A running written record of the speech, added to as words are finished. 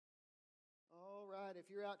If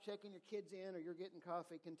you're out checking your kids in or you're getting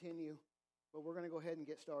coffee, continue. But we're going to go ahead and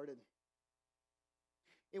get started.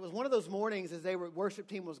 It was one of those mornings as worship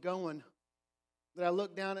team was going that I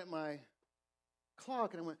looked down at my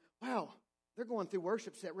clock and I went, wow, they're going through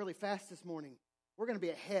worship set really fast this morning. We're going to be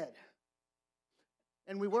ahead.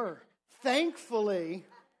 And we were. Thankfully,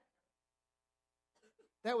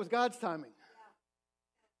 that was God's timing.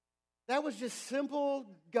 That was just simple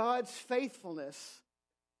God's faithfulness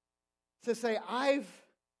to say, I've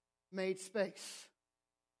made space.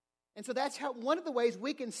 And so that's how one of the ways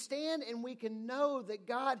we can stand and we can know that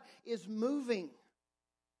God is moving.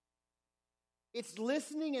 It's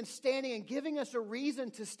listening and standing and giving us a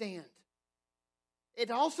reason to stand.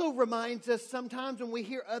 It also reminds us sometimes when we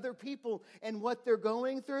hear other people and what they're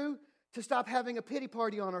going through to stop having a pity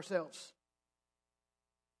party on ourselves.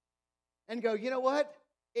 And go, you know what?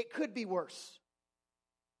 It could be worse.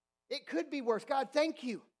 It could be worse. God, thank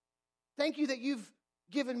you. Thank you that you've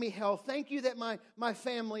given me health. Thank you that my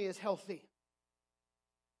family is healthy.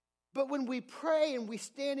 But when we pray and we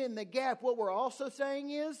stand in the gap, what we're also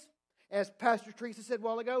saying is, as Pastor Teresa said a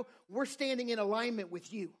while ago, we're standing in alignment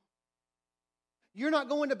with you. You're not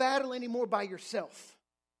going to battle anymore by yourself.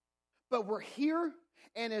 But we're here,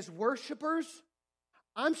 and as worshipers,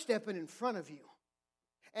 I'm stepping in front of you.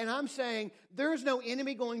 And I'm saying, there's no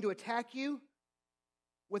enemy going to attack you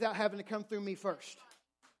without having to come through me first.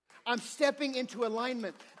 I'm stepping into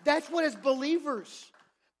alignment. That's what as believers,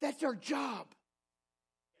 that's our job.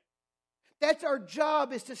 That's our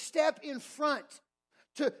job, is to step in front,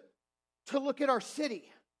 to look at our city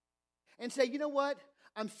and say, you know what?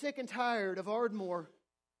 I'm sick and tired of Ardmore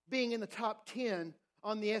being in the top 10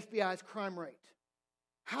 on the FBI's crime rate.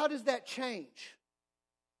 How does that change?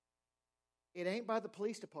 It ain't by the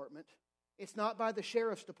police department. It's not by the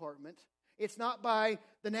sheriff's department. It's not by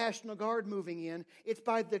the National Guard moving in. It's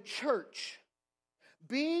by the church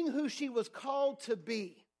being who she was called to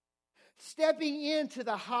be. Stepping into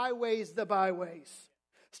the highways, the byways.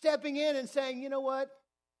 Stepping in and saying, you know what?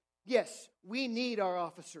 Yes, we need our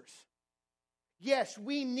officers. Yes,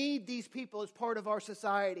 we need these people as part of our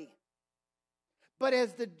society. But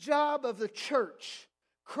as the job of the church,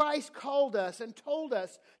 Christ called us and told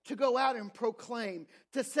us to go out and proclaim,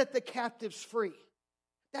 to set the captives free.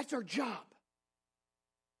 That's our job.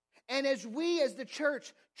 And as we, as the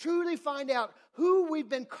church, truly find out who we've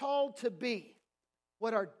been called to be,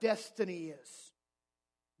 what our destiny is,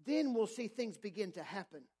 then we'll see things begin to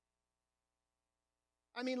happen.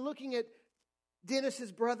 I mean, looking at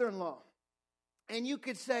Dennis's brother-in-law, and you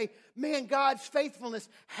could say, man, God's faithfulness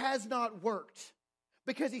has not worked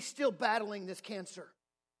because he's still battling this cancer.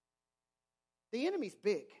 The enemy's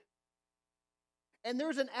big. And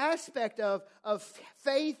there's an aspect of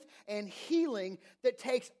faith and healing that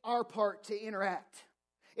takes our part to interact.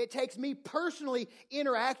 It takes me personally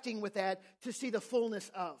interacting with that to see the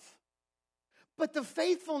fullness of. But the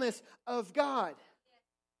faithfulness of God,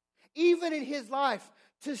 even in his life,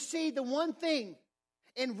 to see the one thing,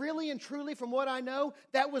 and really and truly from what I know,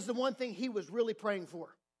 that was the one thing he was really praying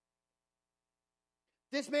for.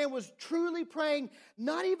 This man was truly praying,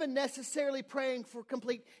 not even necessarily praying for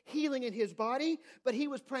complete healing in his body, but he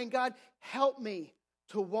was praying, God, help me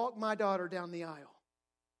to walk my daughter down the aisle.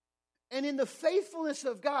 And in the faithfulness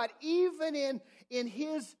of God, even in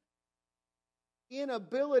his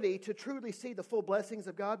inability to truly see the full blessings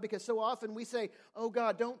of God, because so often we say, oh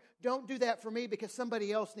God, don't do that for me because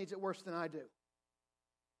somebody else needs it worse than I do.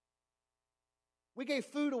 We gave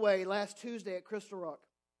food away last Tuesday at Crystal Rock.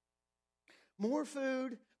 More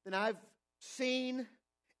food than I've seen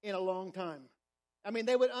in a long time. I mean,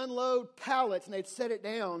 they would unload pallets and they'd set it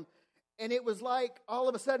down. And it was like, all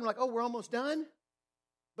of a sudden, like, oh, we're almost done?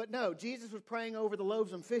 But no, Jesus was praying over the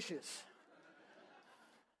loaves and fishes.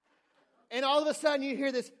 And all of a sudden you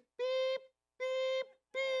hear this beep, beep,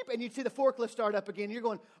 beep. And you see the forklift start up again. And you're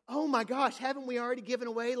going, oh my gosh, haven't we already given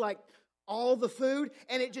away like all the food?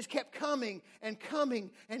 And it just kept coming and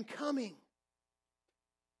coming and coming.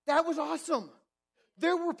 That was awesome.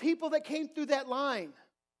 There were people that came through that line.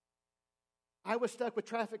 I was stuck with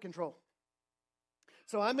traffic control.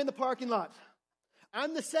 So I'm in the parking lot.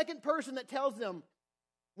 I'm the second person that tells them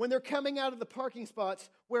when they're coming out of the parking spots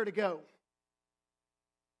where to go.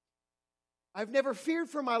 I've never feared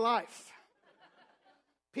for my life.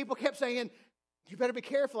 People kept saying, you better be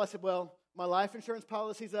careful. I said, well, my life insurance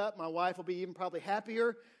policy's up. My wife will be even probably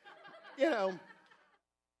happier.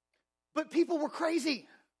 But people were crazy.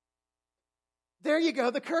 There you go.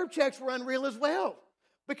 The curb checks were unreal as well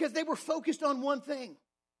because they were focused on one thing.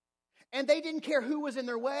 And they didn't care who was in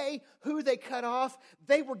their way, who they cut off.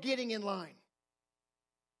 They were getting in line.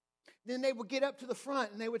 Then they would get up to the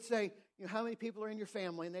front and they would say, how many people are in your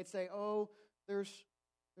family? And they'd say, oh, there's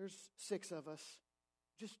 6 of us.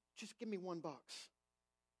 Just give me one box.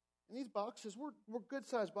 And these boxes were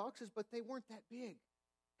good-sized boxes, but they weren't that big.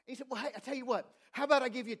 And he said, well, hey, I tell you what, how about I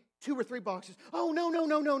give you 2 or 3 boxes? Oh,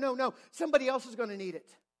 no. Somebody else is going to need it.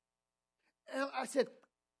 And I said,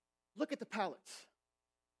 look at the pallets.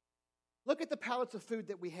 Look at the pallets of food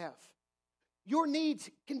that we have. Your needs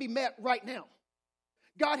can be met right now.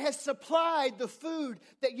 God has supplied the food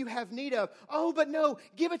that you have need of. Oh, but no,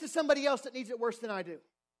 give it to somebody else that needs it worse than I do.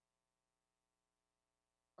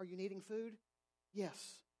 Are you needing food?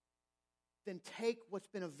 Yes. Then take what's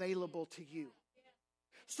been available to you.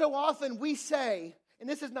 So often we say, and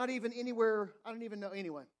this is not even anywhere, I don't even know,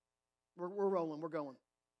 anyway. We're rolling, we're going.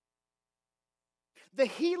 The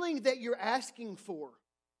healing that you're asking for,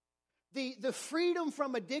 the freedom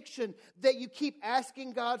from addiction that you keep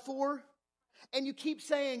asking God for, and you keep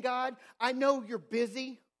saying, God, I know you're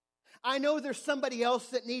busy. I know there's somebody else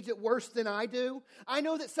that needs it worse than I do. I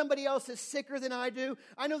know that somebody else is sicker than I do.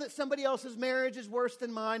 I know that somebody else's marriage is worse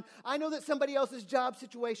than mine. I know that somebody else's job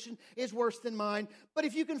situation is worse than mine. But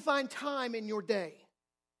if you can find time in your day,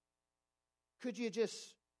 could you just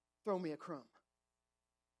throw me a crumb?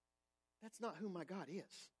 That's not who my God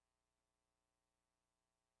is.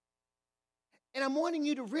 And I'm wanting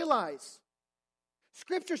you to realize,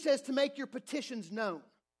 Scripture says to make your petitions known.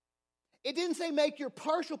 It didn't say make your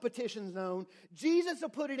partial petitions known. Jesus will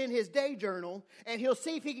put it in his day journal, and he'll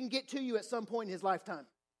see if he can get to you at some point in his lifetime.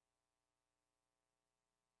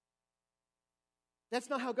 That's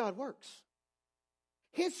not how God works.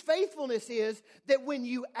 His faithfulness is that when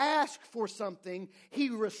you ask for something, he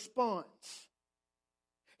responds.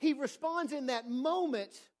 He responds in that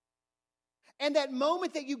moment, and that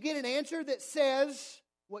moment that you get an answer that says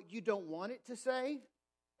what you don't want it to say,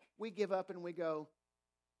 we give up and we go,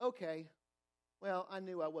 okay, well, I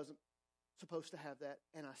knew I wasn't supposed to have that,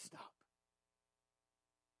 and I stop.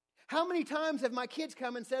 How many times have my kids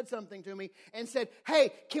come and said something to me and said,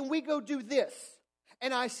 hey, can we go do this?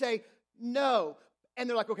 And I say, no. And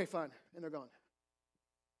they're like, okay, fine. And they're gone.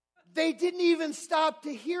 They didn't even stop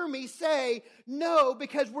to hear me say, no,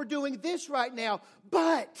 because we're doing this right now.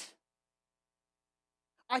 But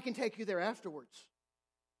I can take you there afterwards.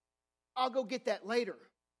 I'll go get that later.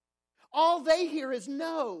 All they hear is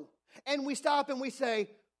no. And we stop and we say,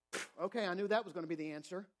 okay, I knew that was going to be the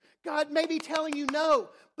answer. God may be telling you no,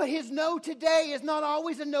 but his no today is not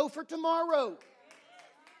always a no for tomorrow.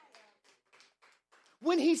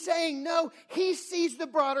 When he's saying no, he sees the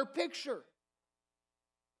broader picture.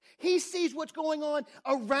 He sees what's going on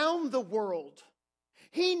around the world.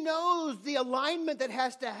 He knows the alignment that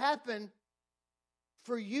has to happen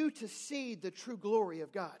for you to see the true glory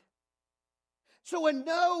of God. So a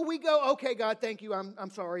no, we go, okay, God, thank you. I'm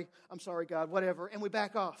sorry, God, whatever. And we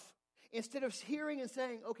back off. Instead of hearing and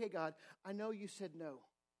saying, okay, God, I know you said no.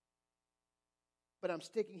 But I'm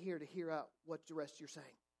sticking here to hear out what the rest you're saying.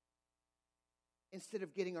 Instead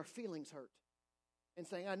of getting our feelings hurt and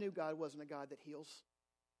saying, I knew God wasn't a God that heals.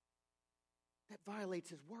 That violates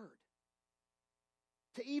his word.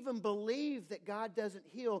 To even believe that God doesn't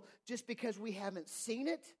heal just because we haven't seen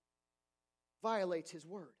it violates his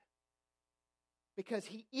word. Because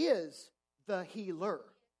he is the healer.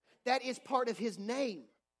 That is part of his name.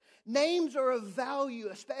 Names are of value,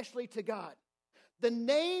 especially to God. The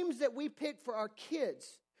names that we picked for our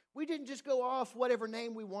kids, we didn't just go off whatever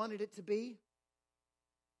name we wanted it to be.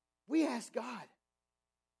 We asked God,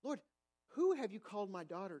 Lord, who have you called my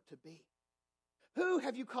daughter to be? Who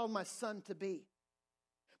have you called my son to be?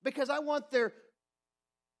 Because I want their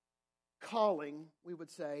calling, we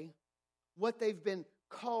would say, what they've been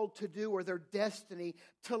called to do or their destiny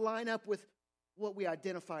to line up with what we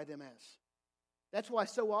identify them as. That's why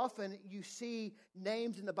so often you see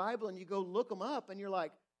names in the Bible and you go look them up and you're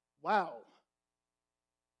like, wow,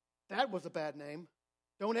 that was a bad name.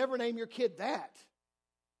 Don't ever name your kid that.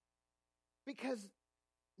 Because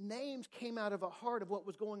names came out of a heart of what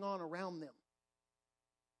was going on around them.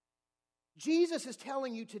 Jesus is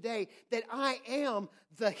telling you today that I am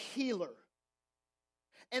the healer.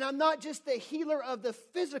 And I'm not just the healer of the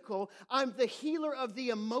physical, I'm the healer of the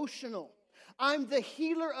emotional. I'm the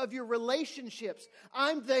healer of your relationships.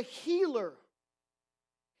 I'm the healer.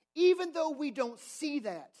 Even though we don't see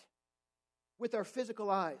that with our physical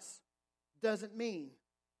eyes, doesn't mean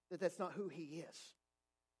that that's not who he is.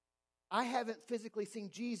 I haven't physically seen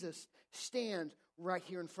Jesus stand right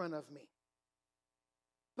here in front of me.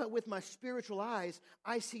 But with my spiritual eyes,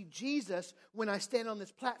 I see Jesus when I stand on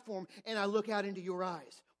this platform and I look out into your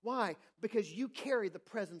eyes. Why? Because you carry the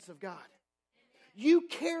presence of God. You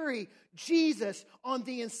carry Jesus on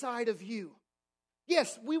the inside of you.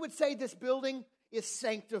 Yes, we would say this building is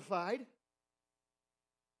sanctified.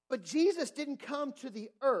 But Jesus didn't come to the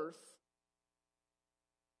earth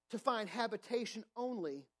to find habitation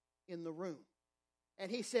only in the room.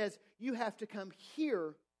 And he says, you have to come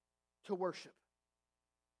here to worship.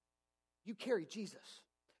 You carry Jesus.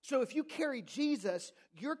 So if you carry Jesus,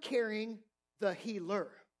 you're carrying the healer.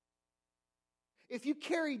 If you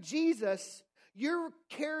carry Jesus, you're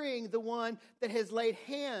carrying the one that has laid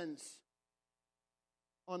hands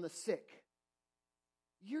on the sick.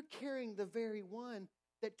 You're carrying the very one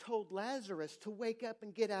that told Lazarus to wake up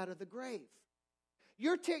and get out of the grave.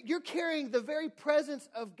 You're carrying the very presence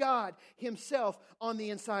of God himself on the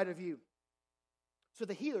inside of you. So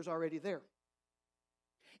the healer's already there.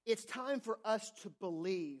 It's time for us to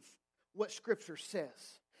believe what Scripture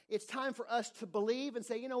says. It's time for us to believe and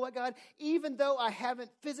say, you know what, God, even though I haven't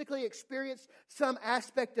physically experienced some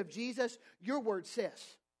aspect of Jesus, your word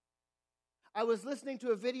says. I was listening to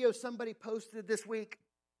a video somebody posted this week.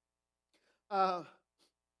 And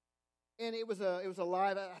it was a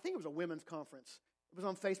live, I think it was a women's conference. It was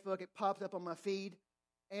on Facebook. It popped up on my feed.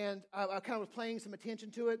 And I kind of was paying some attention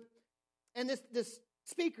to it. And this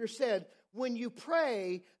speaker said, when you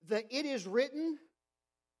pray the it is written,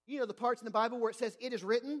 you know the parts in the Bible where it says it is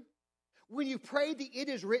written? When you pray the it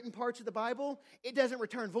is written parts of the Bible, it doesn't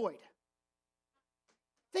return void.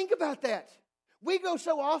 Think about that. We go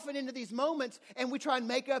so often into these moments and we try and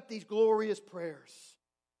make up these glorious prayers.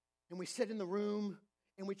 And we sit in the room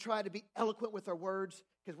and we try to be eloquent with our words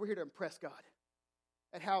because we're here to impress God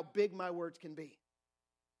at how big my words can be.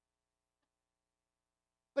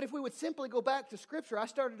 But if we would simply go back to Scripture, I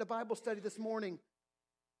started a Bible study this morning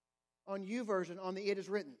on YouVersion on the It Is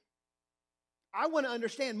Written. I want to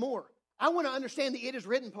understand more. I want to understand the It Is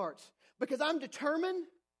Written parts because I'm determined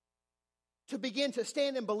to begin to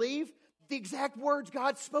stand and believe the exact words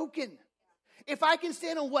God's spoken. If I can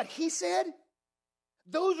stand on what He said,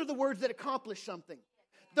 those are the words that accomplish something.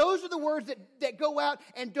 Those are the words that go out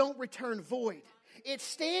and don't return void. It's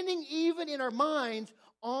standing even in our minds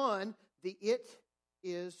on the It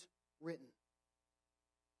Is Written.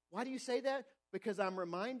 Why do you say that? Because I'm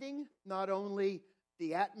reminding not only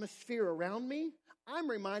the atmosphere around me, I'm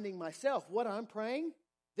reminding myself what I'm praying.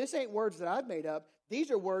 This ain't words that I've made up.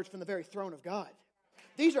 These are words from the very throne of God.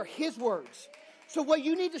 These are His words. So what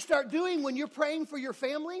you need to start doing when you're praying for your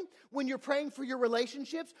family, when you're praying for your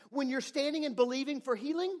relationships, when you're standing and believing for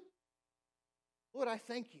healing, Lord, I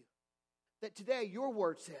thank you that today your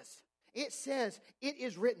word says, it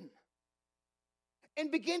is written.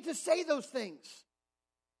 And begin to say those things.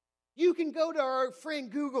 You can go to our friend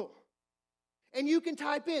Google and you can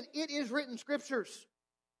type in, it is written scriptures.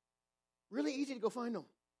 Really easy to go find them.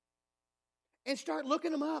 And start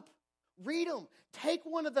looking them up. Read them. Take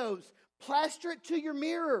one of those. Plaster it to your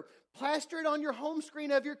mirror. Plaster it on your home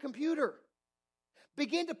screen of your computer.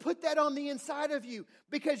 Begin to put that on the inside of you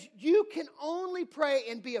because you can only pray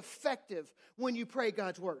and be effective when you pray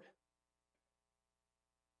God's word.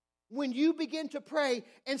 When you begin to pray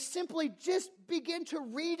and simply just begin to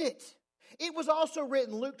read it. It was also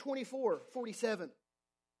written, Luke 24:47,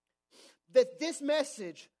 that this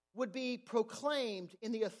message would be proclaimed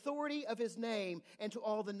in the authority of His name and to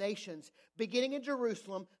all the nations. Beginning in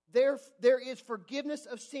Jerusalem, there is forgiveness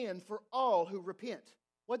of sin for all who repent.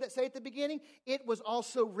 What did that say at the beginning? It was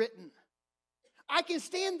also written. I can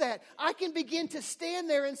stand that. I can begin to stand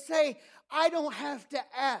there and say, I don't have to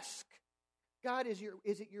ask. God, is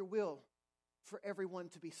it your will for everyone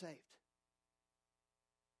to be saved?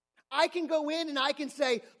 I can go in and I can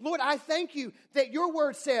say, Lord, I thank you that your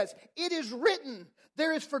word says, it is written,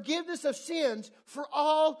 there is forgiveness of sins for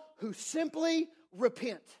all who simply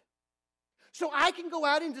repent. So I can go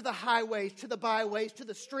out into the highways, to the byways, to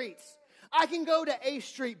the streets. I can go to A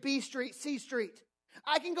Street, B Street, C Street.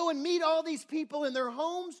 I can go and meet all these people in their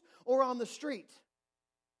homes or on the street.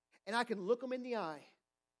 And I can look them in the eye.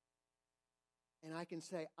 And I can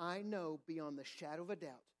say, I know beyond the shadow of a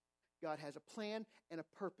doubt, God has a plan and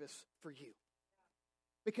a purpose for you.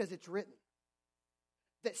 Because it's written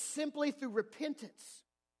that simply through repentance,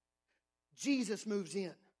 Jesus moves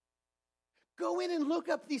in. Go in and look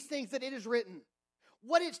up these things that it is written.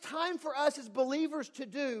 What it's time for us as believers to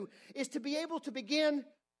do is to be able to begin.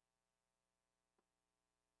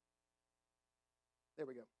 There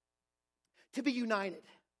we go. To be united.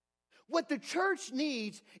 What the church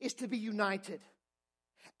needs is to be united.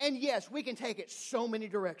 And yes, we can take it so many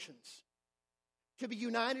directions. To be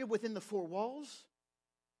united within the four walls.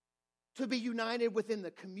 To be united within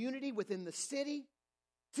the community, within the city.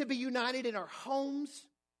 To be united in our homes.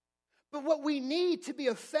 But what we need to be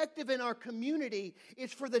effective in our community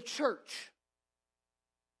is for the church,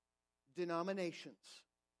 denominations,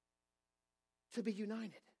 to be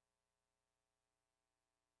united.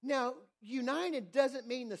 Now, united doesn't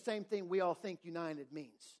mean the same thing we all think united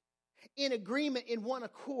means. In agreement, in one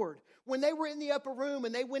accord. When they were in the upper room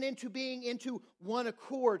and they went into being into one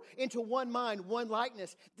accord, into one mind, one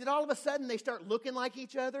likeness, did all of a sudden they start looking like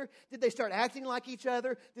each other? Did they start acting like each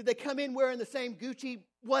other? Did they come in wearing the same Gucci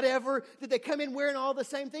whatever? Did they come in wearing all the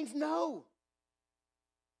same things? No.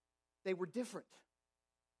 They were different.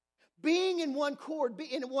 Being in one accord,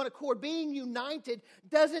 being united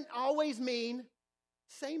doesn't always mean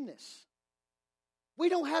sameness. We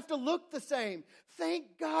don't have to look the same.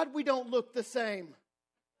 Thank God we don't look the same.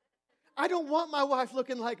 I don't want my wife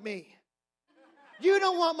looking like me. You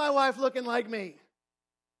don't want my wife looking like me.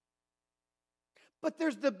 But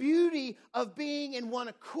there's the beauty of being in one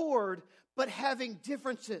accord, but having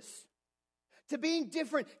differences. To being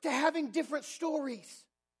different, to having different stories.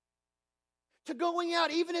 To going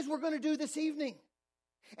out, even as we're going to do this evening.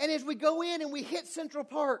 And as we go in and we hit Central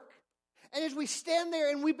Park. And as we stand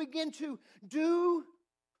there and we begin to do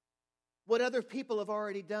what other people have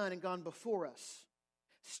already done and gone before us.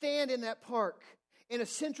 Stand in that park, in a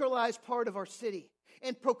centralized part of our city,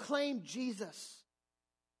 and proclaim Jesus.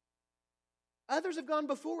 Others have gone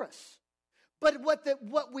before us. But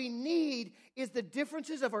what we need is the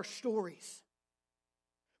differences of our stories.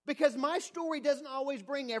 Because my story doesn't always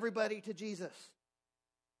bring everybody to Jesus.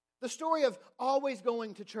 The story of always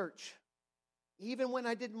going to church, even when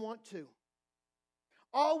I didn't want to.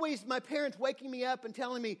 Always my parents waking me up and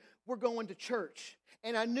telling me, we're going to church.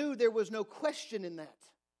 And I knew there was no question in that.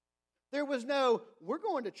 There was no, we're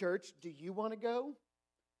going to church. Do you want to go?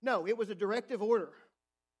 No, it was a directive order.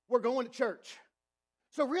 We're going to church.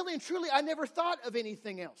 So really and truly, I never thought of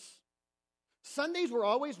anything else. Sundays were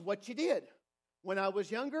always what you did. When I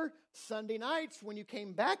was younger, Sunday nights, when you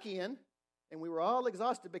came back in, and we were all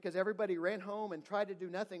exhausted because everybody ran home and tried to do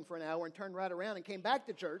nothing for an hour and turned right around and came back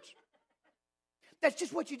to church. That's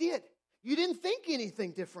just what you did. You didn't think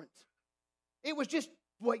anything different. It was just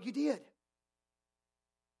what you did.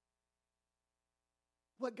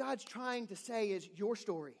 What God's trying to say is your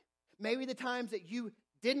story. Maybe the times that you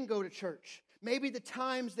didn't go to church. Maybe the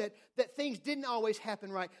times that things didn't always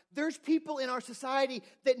happen right. There's people in our society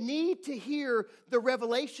that need to hear the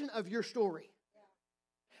revelation of your story.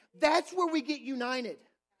 That's where we get united.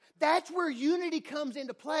 That's where unity comes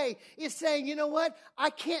into play, is saying, you know what?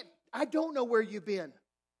 I don't know where you've been.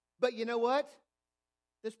 But you know what?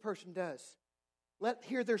 This person does. Let's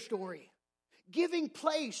hear their story. Giving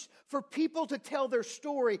place for people to tell their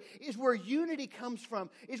story is where unity comes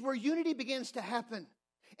from, is where unity begins to happen.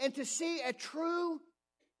 And to see a true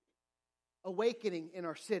awakening in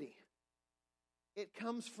our city, it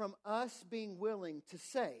comes from us being willing to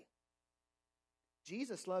say,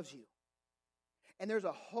 Jesus loves you. And there's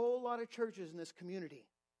a whole lot of churches in this community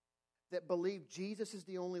that believe Jesus is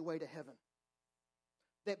the only way to heaven.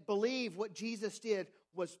 That believe what Jesus did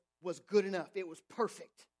was good enough. It was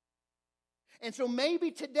perfect. And so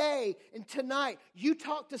maybe today and tonight, you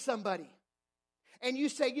talk to somebody and you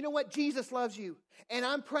say, you know what, Jesus loves you. And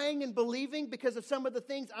I'm praying and believing because of some of the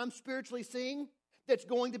things I'm spiritually seeing that's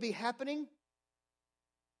going to be happening,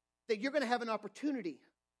 that you're going to have an opportunity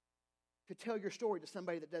to tell your story to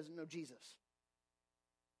somebody that doesn't know Jesus.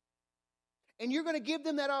 And you're going to give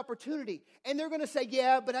them that opportunity. And they're going to say,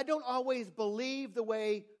 yeah, but I don't always believe the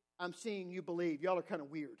way I'm seeing you believe. Y'all are kind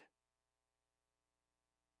of weird.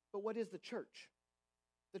 But what is the church?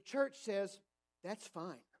 The church says, that's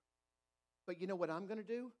fine. But you know what I'm going to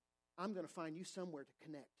do? I'm going to find you somewhere to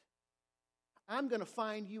connect. I'm going to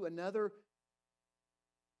find you another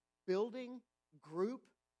building, group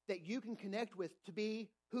that you can connect with to be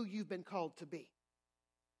who you've been called to be.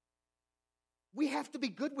 We have to be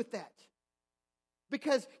good with that.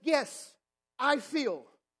 Because, yes, I feel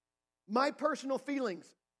my personal feelings,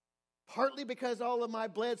 partly because all of my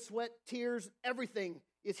blood, sweat, tears, everything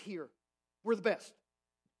is here. We're the best.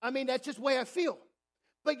 I mean, that's just the way I feel.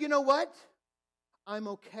 But you know what? I'm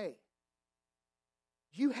okay.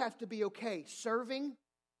 You have to be okay serving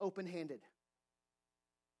open-handed.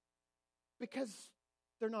 Because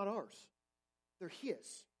they're not ours. They're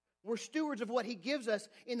His. We're stewards of what He gives us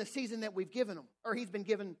in the season that we've given them. Or they've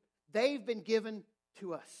been given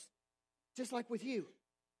to us. Just like with you.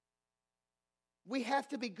 We have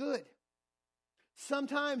to be good.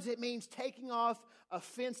 Sometimes it means taking off a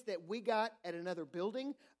fence that we got at another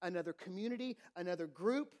building, another community, another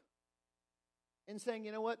group, and saying,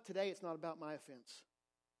 you know what, today it's not about my offense.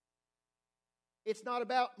 It's not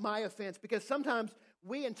about my offense, because sometimes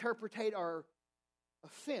we interpret our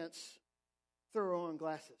offense throw on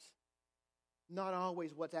glasses. Not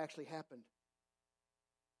always what's actually happened.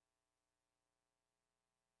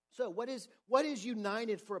 So what is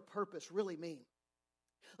united for a purpose really mean?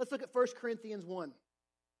 Let's look at 1 Corinthians 1.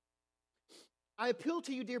 I appeal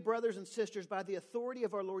to you, dear brothers and sisters, by the authority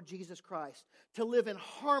of our Lord Jesus Christ, to live in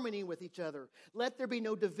harmony with each other. Let there be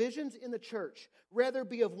no divisions in the church. Rather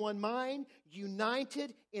be of one mind,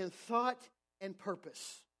 united in thought and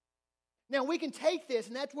purpose. Now we can take this,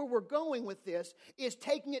 and that's where we're going with this, is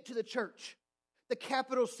taking it to the church. The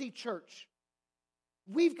capital C church.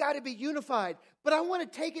 We've got to be unified. But I want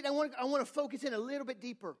to take it, I want to focus in a little bit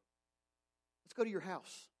deeper. Let's go to your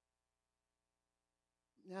house.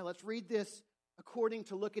 Now let's read this according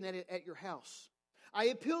to looking at it at your house. I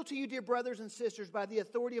appeal to you, dear brothers and sisters, by the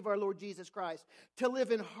authority of our Lord Jesus Christ, to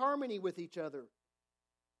live in harmony with each other.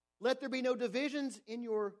 Let there be no divisions in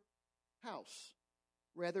your house.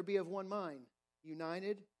 Rather be of one mind,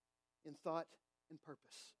 united in thought and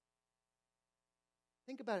purpose.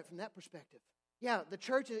 Think about it from that perspective. Yeah, the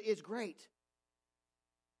church is great.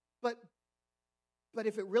 But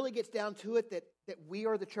if it really gets down to it that we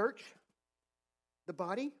are the church, the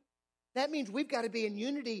body, that means we've got to be in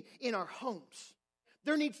unity in our homes.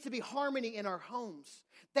 There needs to be harmony in our homes.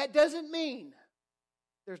 That doesn't mean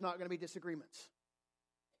there's not going to be disagreements.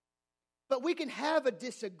 But we can have a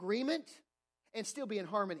disagreement and still be in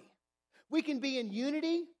harmony. We can be in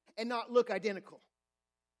unity and not look identical.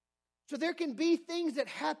 So there can be things that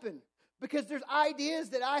happen because there's ideas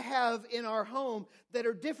that I have in our home that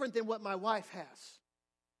are different than what my wife has.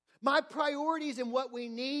 My priorities and what we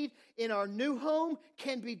need in our new home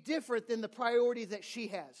can be different than the priorities that she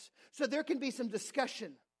has. So there can be some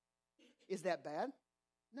discussion. Is that bad?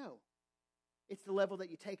 No. It's the level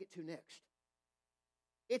that you take it to next.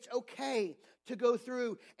 It's okay to go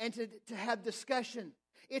through and to have discussion.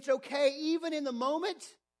 It's okay even in the moment.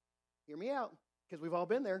 Hear me out, because we've all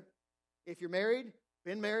been there. If you're married,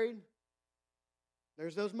 been married,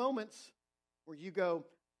 there's those moments where you go,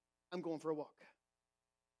 I'm going for a walk.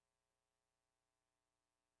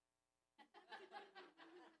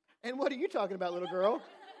 And what are you talking about, little girl?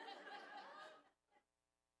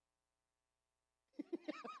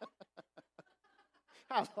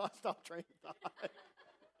 I lost all train of thought.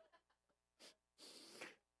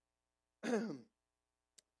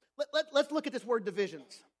 Let's look at this word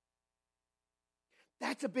divisions.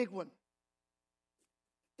 That's a big one.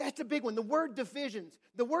 That's a big one. The word divisions.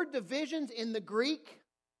 The word divisions in the Greek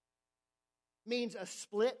means a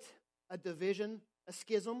split, a division, a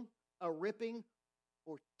schism, a ripping,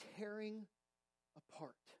 or tearing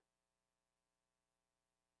apart.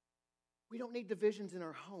 We don't need divisions in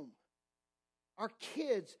our home. Our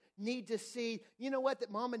kids need to see, you know what, that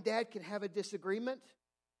mom and dad can have a disagreement,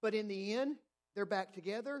 but in the end, they're back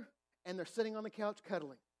together and they're sitting on the couch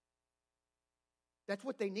cuddling. That's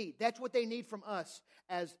what they need. That's what they need from us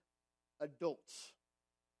as adults.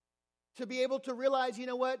 To be able to realize, you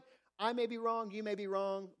know what, I may be wrong, you may be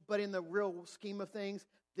wrong, but in the real scheme of things,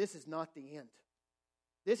 this is not the end.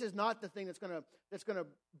 This is not the thing that's going to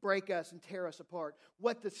break us and tear us apart.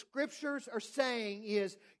 What the scriptures are saying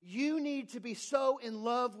is you need to be so in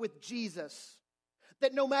love with Jesus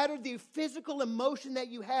that no matter the physical emotion that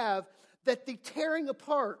you have, that the tearing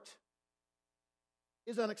apart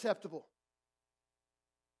is unacceptable.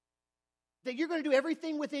 That you're going to do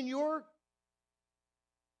everything within your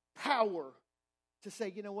power to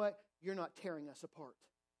say, you know what, you're not tearing us apart.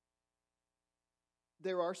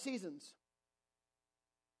 There are seasons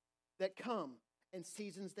that come and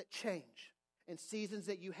seasons that change and seasons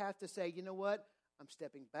that you have to say, you know what, I'm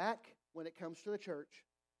stepping back when it comes to the church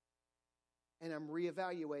and I'm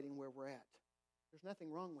reevaluating where we're at. There's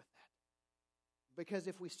nothing wrong with that. Because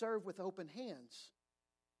if we serve with open hands,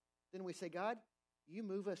 then we say, God, you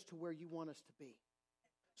move us to where you want us to be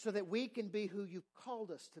so that we can be who you've called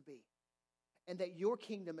us to be and that your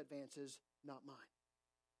kingdom advances, not mine.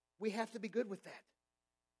 We have to be good with that.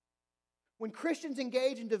 When Christians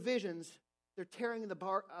engage in divisions, they're tearing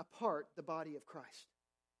apart the body of Christ.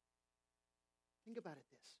 Think about it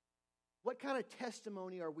this. What kind of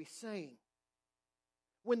testimony are we saying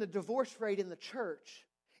when the divorce rate in the church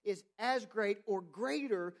is as great or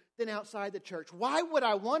greater than outside the church? Why would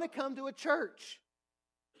I want to come to a church?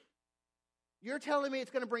 You're telling me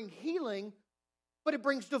it's going to bring healing, but it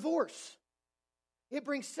brings divorce. It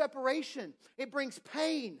brings separation. It brings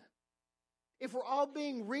pain. If we're all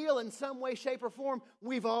being real in some way, shape, or form,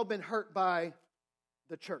 we've all been hurt by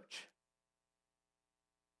the church.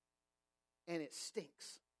 And it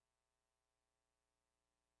stinks.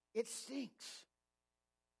 It stinks.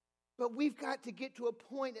 But we've got to get to a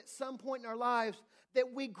point at some point in our lives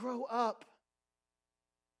that we grow up.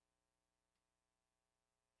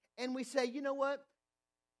 and we say, you know what?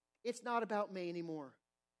 It's not about me anymore.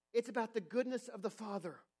 It's about the goodness of the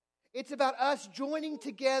Father. It's about us joining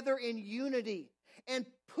together in unity and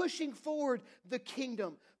pushing forward the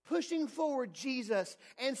kingdom, pushing forward Jesus,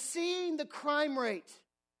 and seeing the crime rate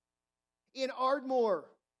in Ardmore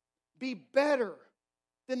be better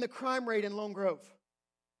than the crime rate in Lone Grove.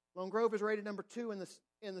 Lone Grove is rated number 2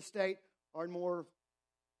 in the state. Ardmore,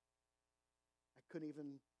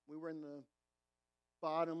 we were in the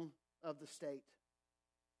bottom of the state.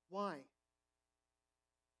 Why?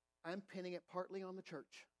 I'm pinning it partly on the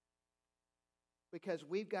church. Because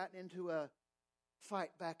we've gotten into a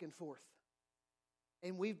fight back and forth.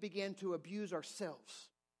 And we've begun to abuse ourselves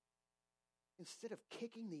instead of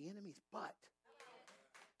kicking the enemy's butt.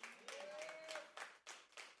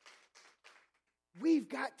 We've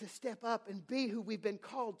got to step up and be who we've been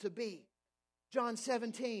called to be. John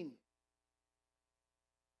 17.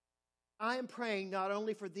 I am praying not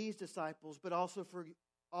only for these disciples, but also for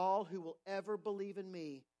all who will ever believe in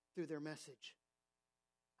me through their message.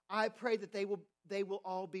 I pray that they will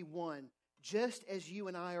all be one, just as you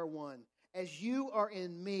and I are one. As you are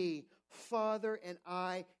in me, Father, and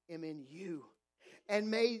I am in you.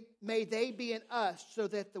 And may they be in us so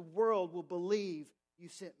that the world will believe you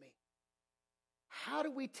sent me. How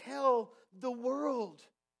do we tell the world?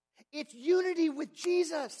 It's unity with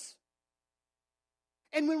Jesus.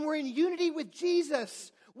 And when we're in unity with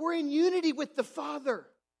Jesus, we're in unity with the Father.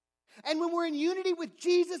 And when we're in unity with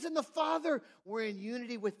Jesus and the Father, we're in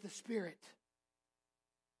unity with the Spirit.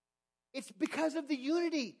 It's because of the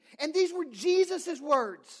unity. And these were Jesus'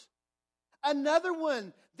 words. Another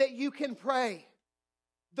one that you can pray.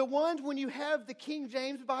 The ones when you have the King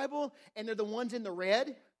James Bible and they're the ones in the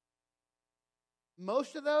red.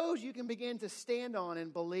 Most of those you can begin to stand on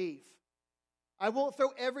and believe. I won't throw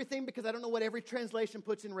everything because I don't know what every translation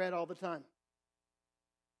puts in red all the time.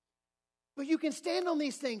 But you can stand on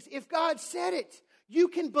these things. If God said it, you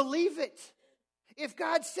can believe it. If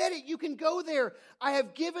God said it, you can go there. I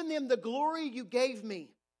have given them the glory you gave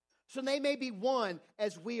me, so they may be one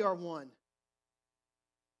as we are one.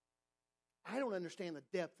 I don't understand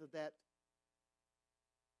the depth of that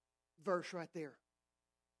verse right there.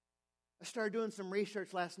 I started doing some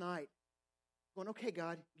research last night. Going, okay,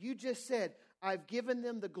 God, you just said, I've given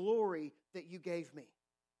them the glory that you gave me.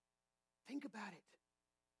 Think about it.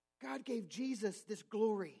 God gave Jesus this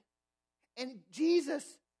glory. And Jesus,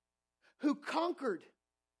 who conquered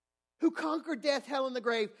death, hell, and the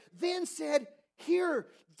grave, then said, here,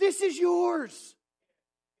 this is yours.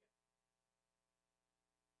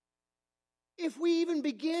 If we even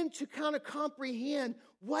begin to kind of comprehend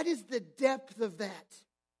what is the depth of that,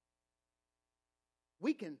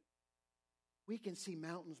 we can see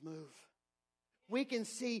mountains move. We can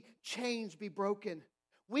see chains be broken.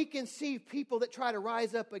 We can see people that try to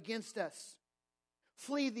rise up against us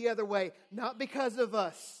flee the other way, not because of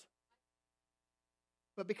us,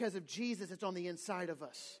 but because of Jesus that's on the inside of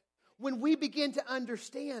us. When we begin to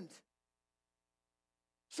understand.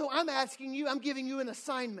 So I'm giving you an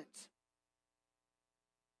assignment.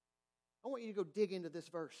 I want you to go dig into this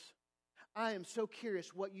verse. I am so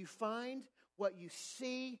curious what you find, what you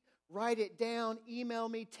see. Write it down, email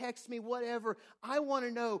me, text me, whatever. I want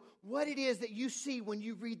to know what it is that you see when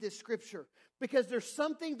you read this scripture. Because there's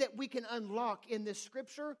something that we can unlock in this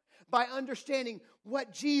scripture by understanding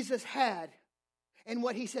what Jesus had and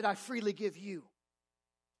what he said, I freely give you.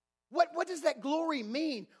 What does that glory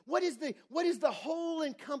mean? What is the whole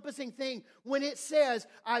encompassing thing when it says,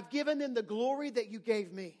 I've given them the glory that you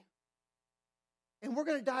gave me? And we're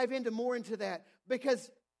going to dive more into that because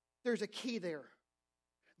there's a key there.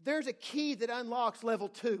 There's a key that unlocks level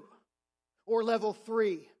 2 or level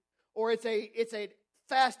 3 or it's a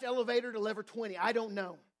fast elevator to level 20. I don't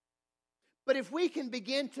know. But if we can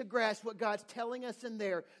begin to grasp what God's telling us in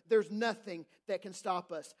there, there's nothing that can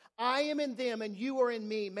stop us. I am in them and you are in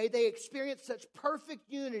me. May they experience such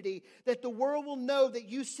perfect unity that the world will know that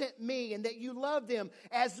you sent me and that you love them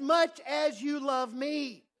as much as you love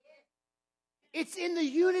me. It's in the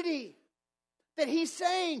unity that he's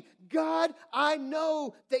saying, God, I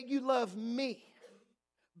know that you love me.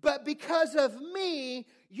 But because of me,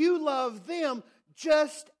 you love them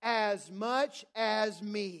just as much as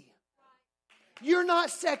me. You're not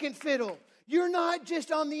second fiddle. You're not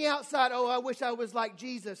just on the outside, oh, I wish I was like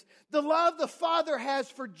Jesus. The love the Father has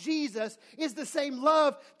for Jesus is the same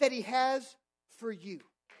love that he has for you.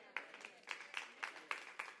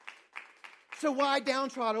 So why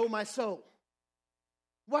downtrodden, oh my soul?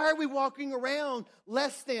 Why are we walking around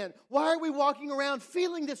less than? Why are we walking around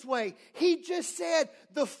feeling this way? He just said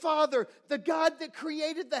the Father, the God that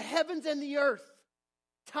created the heavens and the earth,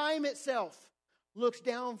 time itself, looks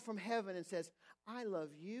down from heaven and says, I love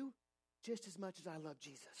you just as much as I love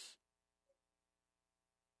Jesus.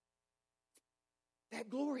 That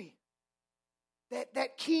glory,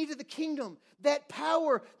 that key to the kingdom, that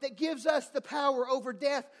power that gives us the power over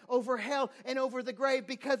death, over hell, and over the grave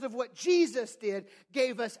because of what Jesus did,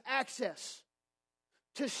 gave us access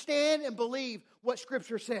to stand and believe what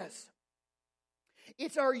Scripture says.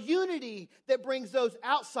 It's our unity that brings those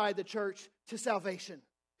outside the church to salvation.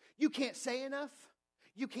 You can't say enough.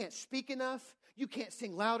 You can't speak enough. You can't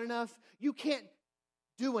sing loud enough. You can't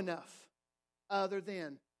do enough other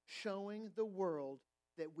than showing the world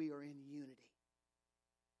that we are in unity.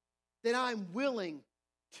 That I'm willing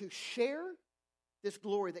to share this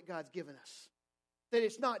glory that God's given us. That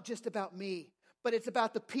it's not just about me, but it's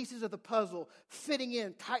about the pieces of the puzzle fitting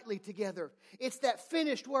in tightly together. It's that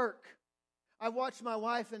finished work. I watched my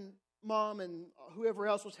wife and mom and whoever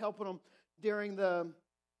else was helping them during the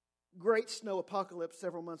great snow apocalypse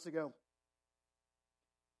several months ago.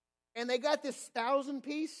 And they got this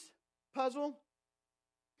 1,000-piece puzzle,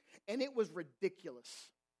 and it was ridiculous.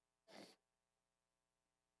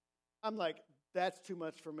 I'm like, that's too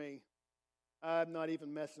much for me. I'm not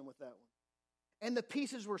even messing with that one. And the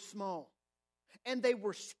pieces were small, and they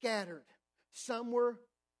were scattered. Some were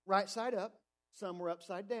right side up, some were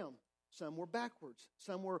upside down, some were backwards,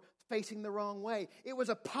 some were facing the wrong way. It was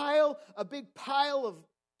a big pile of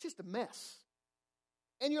just a mess.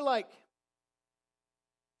 And you're like,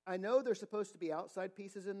 I know there's supposed to be outside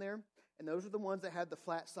pieces in there, and those are the ones that have the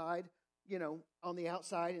flat side, on the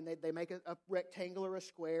outside, and they make a rectangle or a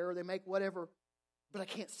square, or they make whatever, but I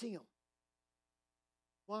can't see them.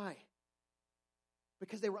 Why?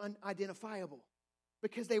 Because they were unidentifiable.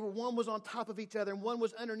 Because one was on top of each other, and one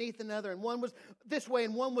was underneath another, and one was this way,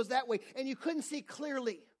 and one was that way, and you couldn't see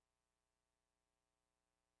clearly.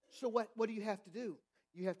 So what do you have to do?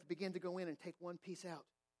 You have to begin to go in and take one piece out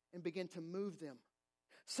and begin to move them.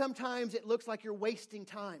 Sometimes it looks like you're wasting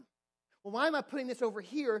time. Well, why am I putting this over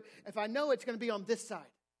here if I know it's going to be on this side?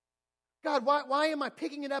 God, why am I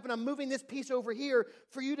picking it up and I'm moving this piece over here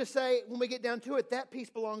for you to say, when we get down to it, that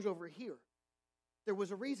piece belongs over here? There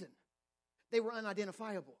was a reason. They were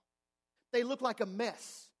unidentifiable. They looked like a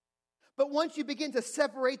mess. But once you begin to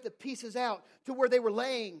separate the pieces out to where they were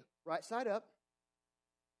laying right side up,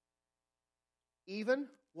 even,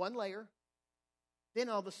 one layer, then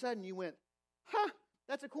all of a sudden you went,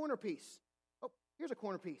 that's a corner piece. Oh, here's a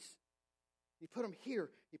corner piece. You put them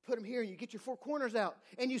here, and you get your four corners out.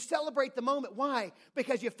 And you celebrate the moment. Why?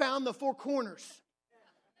 Because you found the four corners.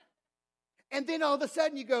 And then all of a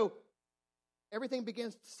sudden you go, you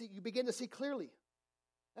begin to see clearly.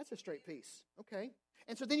 That's a straight piece. Okay.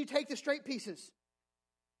 And so then you take the straight pieces.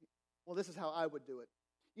 Well, this is how I would do it.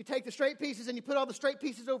 You take the straight pieces and you put all the straight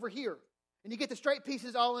pieces over here. And you get the straight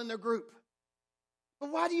pieces all in their group.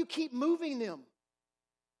 But why do you keep moving them?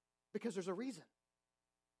 Because there's a reason.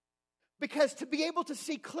 Because to be able to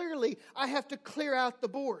see clearly, I have to clear out the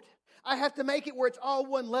board. I have to make it where it's all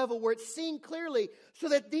one level, where it's seen clearly, so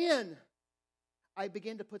that then I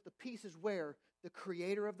begin to put the pieces where the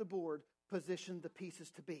creator of the board positioned the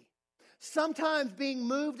pieces to be. Sometimes being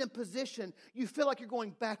moved and positioned, you feel like you're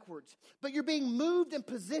going backwards. But you're being moved and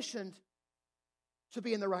positioned to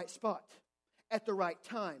be in the right spot, at the right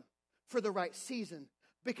time, for the right season.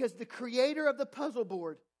 Because the creator of the puzzle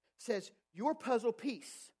board says, your puzzle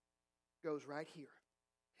piece goes right here.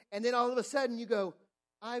 And then all of a sudden you go,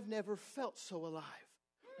 I've never felt so alive.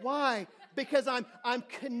 Why? Because I'm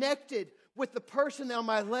connected with the person on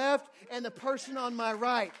my left and the person on my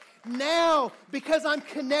right. Now, because I'm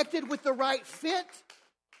connected with the right fit,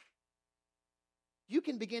 you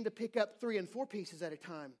can begin to pick up 3 and 4 pieces at a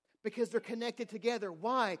time because they're connected together.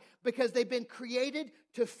 Why? Because they've been created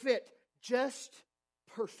to fit just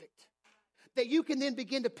perfect. That you can then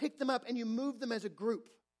begin to pick them up and you move them as a group.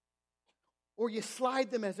 Or you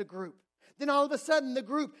slide them as a group. Then all of a sudden the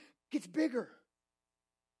group gets bigger.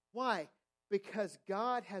 Why? Because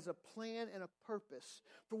God has a plan and a purpose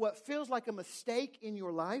for what feels like a mistake in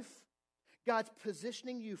your life. God's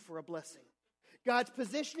positioning you for a blessing. God's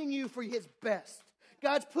positioning you for His best.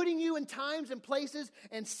 God's putting you in times and places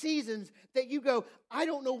and seasons that you go, I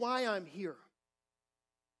don't know why I'm here.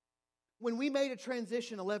 When we made a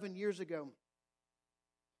transition 11 years ago,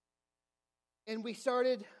 and we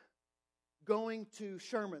started going to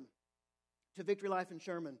Sherman, to Victory Life in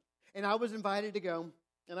Sherman. And I was invited to go,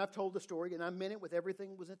 and I've told the story, and I meant it with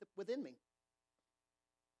everything was within me.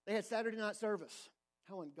 They had Saturday night service.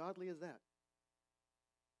 How ungodly is that?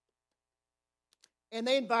 And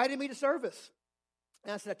they invited me to service.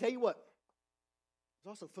 And I said, I tell you what, it's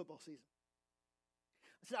also football season.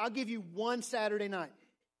 I said, I'll give you one Saturday night.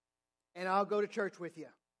 and I'll go to church with you.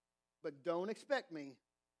 But don't expect me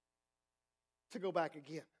to go back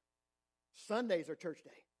again. Sundays are church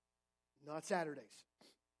day, not Saturdays.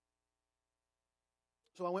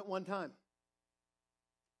 So I went one time.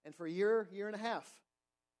 And for a year and a half,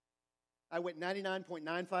 I went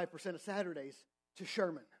 99.95% of Saturdays to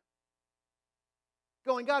Sherman.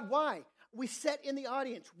 Going, God, why? We sat in the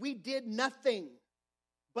audience. We did nothing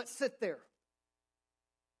but sit there.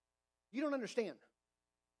 You don't understand.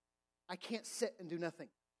 I can't sit and do nothing.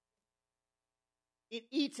 It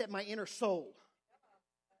eats at my inner soul.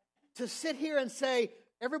 To sit here and say,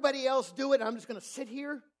 everybody else do it, and I'm just going to sit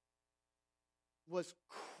here, was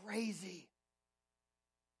crazy.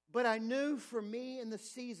 But I knew for me in the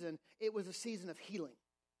season, it was a season of healing.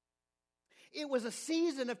 It was a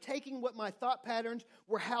season of taking what my thought patterns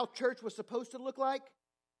were, how church was supposed to look like,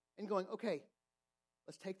 and going, okay,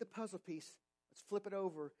 let's take the puzzle piece, let's flip it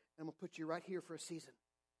over, and we'll put you right here for a season.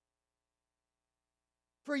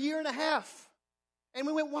 For a year and a half. And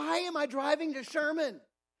we went, why am I driving to Sherman?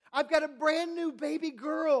 I've got a brand new baby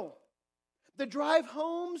girl. The drive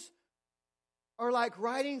homes are like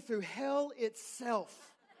riding through hell itself.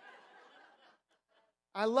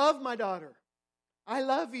 I love my daughter. I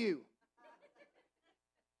love you.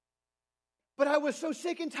 But I was so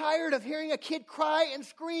sick and tired of hearing a kid cry and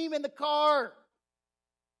scream in the car.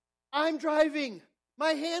 I'm driving,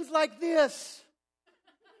 my hands like this,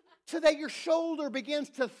 so that your shoulder begins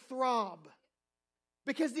to throb.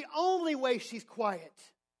 Because the only way she's quiet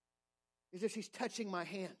is if she's touching my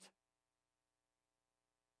hand.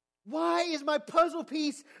 Why is my puzzle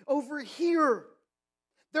piece over here?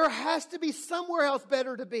 There has to be somewhere else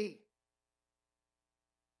better to be.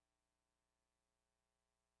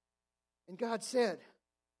 And God said,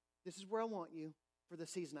 this is where I want you for the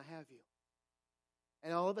season I have you.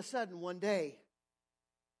 And all of a sudden, one day,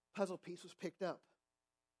 puzzle piece was picked up.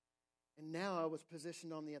 And now I was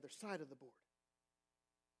positioned on the other side of the board.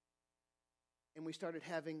 And we started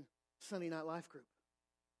having Sunday Night Life group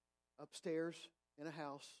upstairs in a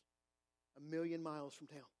house 1,000,000 miles from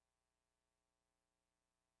town.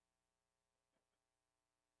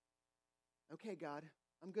 Okay, God,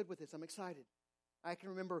 I'm good with this. I'm excited. I can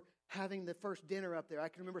remember having the first dinner up there. I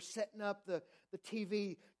can remember setting up the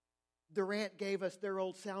TV. Durant gave us their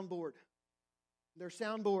old soundboard. Their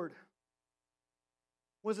soundboard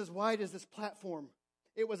was as wide as this platform.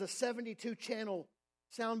 It was a 72-channel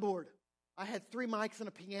soundboard. I had 3 mics and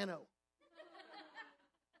a piano.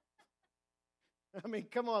 I mean,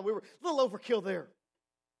 come on, we were a little overkill there.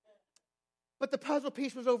 But the puzzle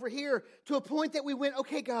piece was over here to a point that we went,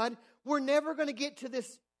 okay, God, we're never going to get to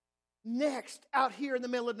this next out here in the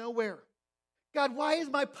middle of nowhere. God, why is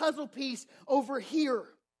my puzzle piece over here?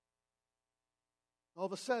 All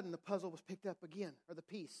of a sudden, the puzzle was picked up again, or the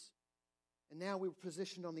piece. And now we were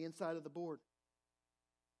positioned on the inside of the board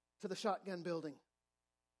to the shotgun building.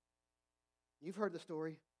 You've heard the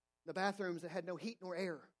story. The bathrooms that had no heat nor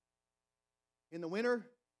air. In the winter,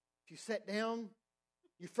 if you sat down,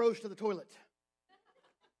 you froze to the toilet.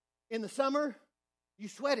 In the summer, you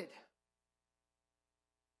sweated.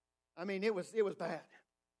 I mean, it was bad.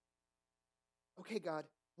 Okay, God,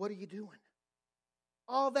 what are you doing?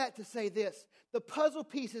 All that to say this. The puzzle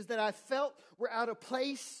pieces that I felt were out of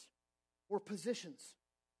place were positions.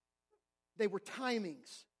 They were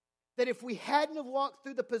timings. That if we hadn't have walked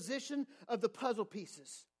through the position of the puzzle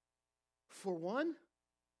pieces, for one,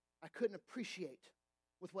 I couldn't appreciate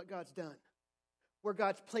with what God's done. Where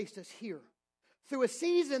God's placed us here. Through a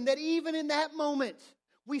season that even in that moment,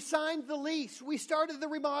 we signed the lease. We started the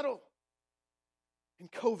remodel.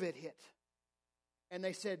 And COVID hit. And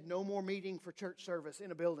they said, no more meeting for church service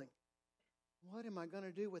in a building. What am I going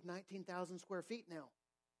to do with 19,000 square feet now?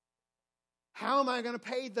 How am I going to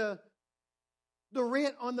pay the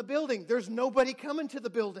rent on the building? There's nobody coming to the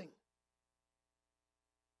building.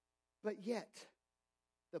 But yet,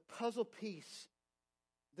 the puzzle piece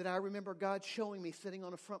that I remember God showing me sitting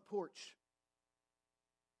on a front porch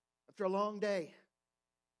after a long day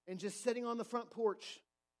and just sitting on the front porch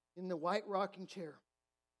in the white rocking chair,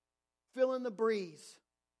 feeling the breeze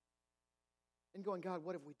and going, God,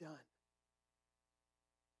 what have we done?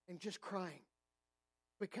 And just crying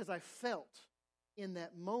because I felt in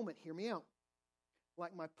that moment, hear me out,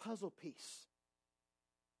 like my puzzle piece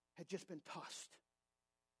had just been tossed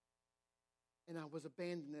and I was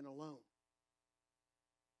abandoned and alone.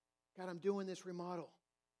 God, I'm doing this remodel.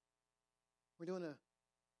 We're doing a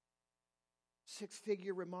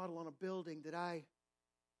 6-figure remodel on a building that are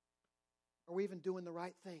we even doing the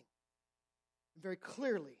right thing? And very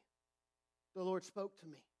clearly, the Lord spoke to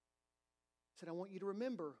me. He said, I want you to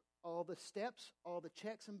remember all the steps, all the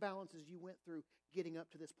checks and balances you went through getting up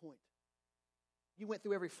to this point. You went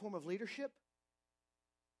through every form of leadership.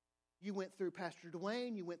 You went through Pastor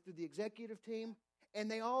Dwayne. You went through the executive team. And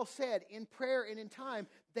they all said, in prayer and in time,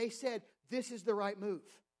 they said, this is the right move.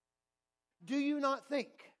 Do you not think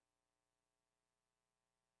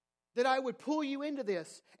that I would pull you into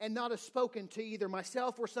this and not have spoken to either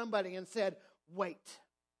myself or somebody and said, wait?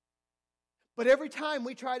 But every time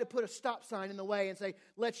we try to put a stop sign in the way and say,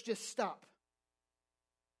 let's just stop,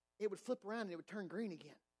 it would flip around and it would turn green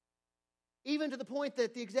again. Even to the point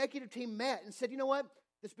that the executive team met and said, you know what?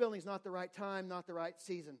 This building's not the right time, not the right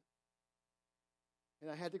season. And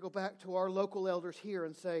I had to go back to our local elders here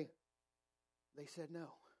and say, they said no.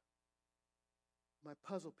 My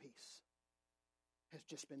puzzle piece has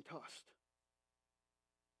just been tossed.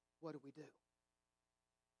 What do we do?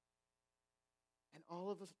 And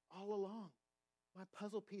all of us, all along, my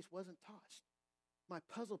puzzle piece wasn't tossed. My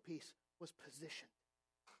puzzle piece was positioned.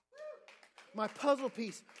 My puzzle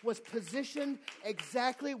piece was positioned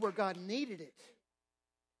exactly where God needed it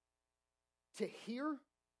to hear.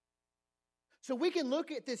 So we can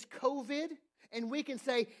look at this COVID and we can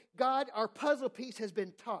say, God, our puzzle piece has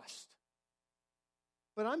been tossed.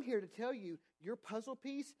 But I'm here to tell you, your puzzle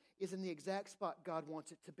piece is in the exact spot God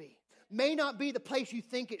wants it to be. May not be the place you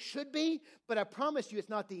think it should be, but I promise you it's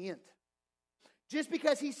not the end. Just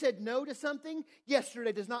because he said no to something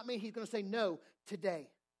yesterday does not mean he's going to say no today.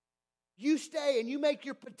 You stay and you make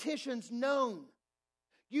your petitions known.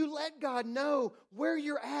 You let God know where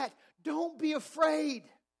you're at. Don't be afraid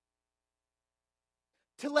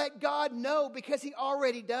to let God know, because he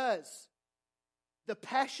already does. The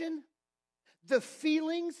passion, the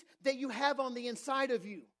feelings that you have on the inside of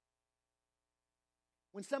you.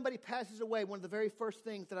 When somebody passes away, one of the very first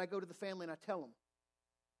things that I go to the family and I tell them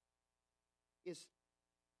is,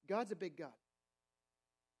 God's a big God.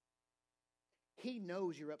 He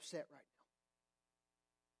knows you're upset right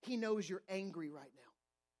now. He knows you're angry right now.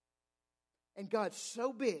 And God's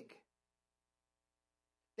so big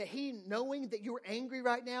that he, knowing that you're angry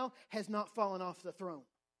right now, has not fallen off the throne.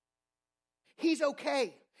 He's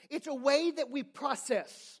okay. It's a way that we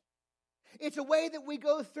process. It's a way that we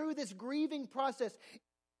go through this grieving process.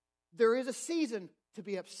 There is a season to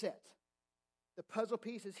be upset. The puzzle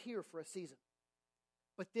piece is here for a season.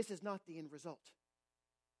 But this is not the end result.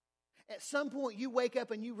 At some point you wake up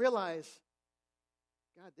and you realize,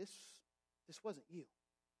 God, this wasn't you.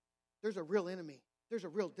 There's a real enemy. There's a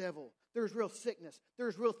real devil. There's real sickness.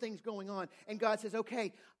 There's real things going on. And God says,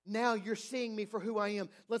 okay, now you're seeing me for who I am.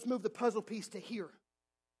 Let's move the puzzle piece to here.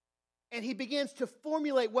 And he begins to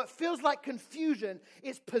formulate what feels like confusion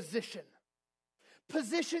is position.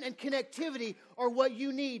 Position and connectivity are what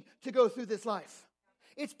you need to go through this life.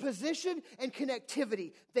 It's position and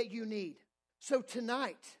connectivity that you need. So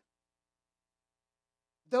tonight,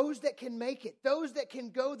 those that can make it, those that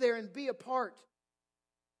can go there and be a part,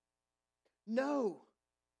 know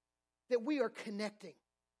that we are connecting,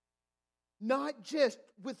 not just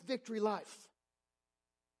with Victory Life.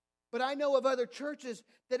 But I know of other churches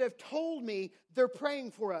that have told me they're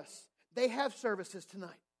praying for us. They have services tonight.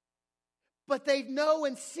 But they know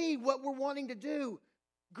and see what we're wanting to do.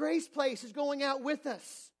 Grace Place is going out with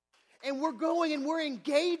us. And we're going and we're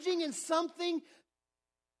engaging in something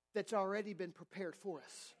that's already been prepared for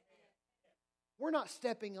us. We're not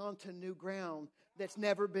stepping onto new ground that's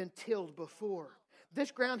never been tilled before.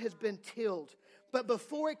 This ground has been tilled. But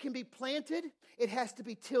before it can be planted, it has to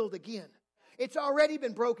be tilled again. It's already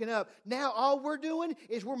been broken up. Now all we're doing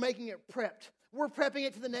is we're making it prepped. We're prepping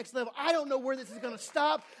it to the next level. I don't know where this is going to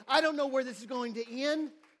stop. I don't know where this is going to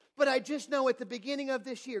end. But I just know at the beginning of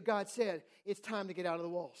this year, God said, it's time to get out of the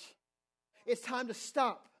walls. It's time to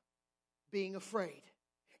stop being afraid.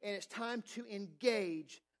 And it's time to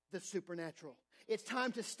engage the supernatural. It's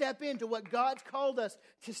time to step into what God's called us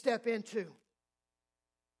to step into.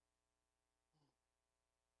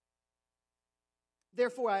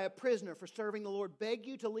 Therefore, I, a prisoner for serving the Lord, beg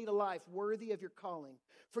you to lead a life worthy of your calling,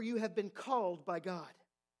 for you have been called by God.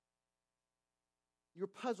 Your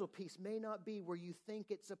puzzle piece may not be where you think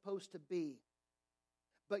it's supposed to be,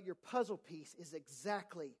 but your puzzle piece is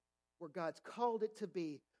exactly where God's called it to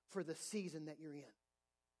be for the season that you're in.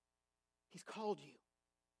 He's called you.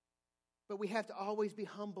 But we have to always be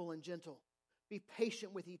humble and gentle, be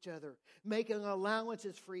patient with each other, making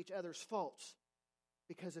allowances for each other's faults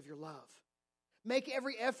because of your love. Make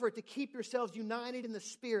every effort to keep yourselves united in the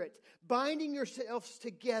Spirit, binding yourselves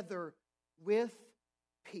together with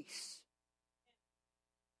peace.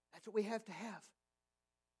 That's what we have to have.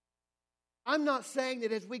 I'm not saying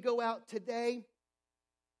that as we go out today,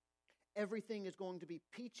 everything is going to be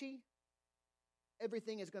peachy.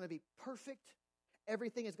 Everything is going to be perfect.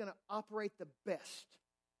 Everything is going to operate the best.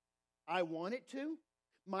 I want it to.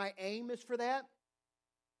 My aim is for that.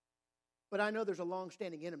 But I know there's a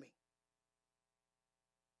long-standing enemy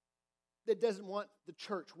that doesn't want the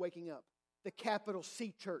church waking up, the capital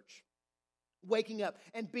C church, waking up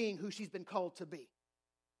and being who she's been called to be.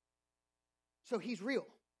 So he's real.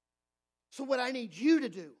 So what I need you to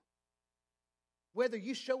do, whether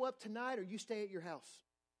you show up tonight or you stay at your house,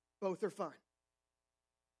 both are fine.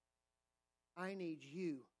 I need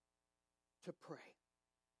you to pray,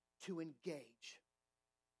 to engage.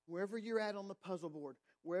 Wherever you're at on the puzzle board,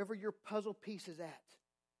 wherever your puzzle piece is at,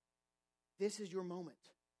 this is your moment.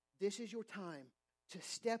 This is your time to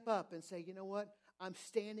step up and say, you know what? I'm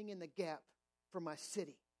standing in the gap for my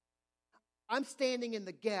city. I'm standing in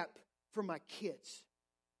the gap for my kids.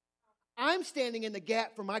 I'm standing in the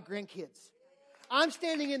gap for my grandkids. I'm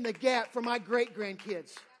standing in the gap for my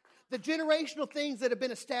great-grandkids. The generational things that have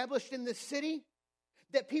been established in this city,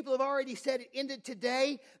 that people have already said it ended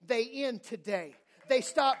today, they end today. They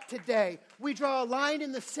stop today. We draw a line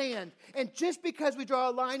in the sand. And just because we draw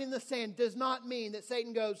a line in the sand does not mean that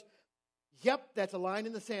Satan goes, yep, that's a line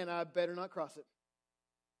in the sand. I better not cross it.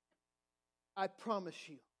 I promise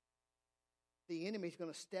you, the enemy's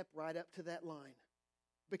going to step right up to that line.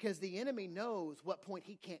 Because the enemy knows what point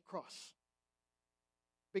he can't cross.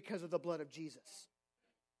 Because of the blood of Jesus.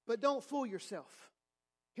 But don't fool yourself.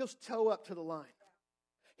 He'll toe up to the line.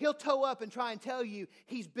 He'll toe up and try and tell you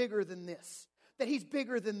he's bigger than this. That he's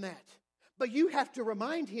bigger than that. But you have to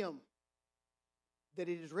remind him that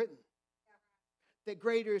it is written. That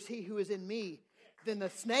greater is he who is in me than the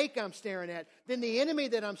snake I'm staring at, than the enemy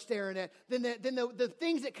that I'm staring at, than the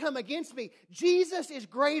things that come against me. Jesus is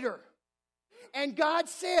greater. And God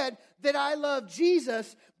said that I love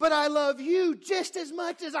Jesus, but I love you just as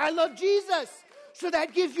much as I love Jesus. So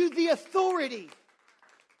that gives you the authority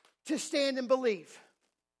to stand and believe,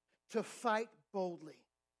 to fight boldly,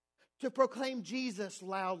 to proclaim Jesus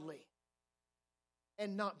loudly,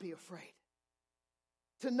 and not be afraid.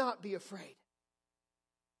 To not be afraid.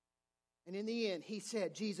 And in the end,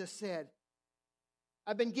 Jesus said,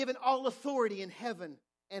 I've been given all authority in heaven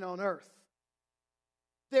and on earth.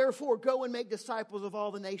 Therefore, go and make disciples of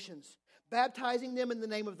all the nations, baptizing them in the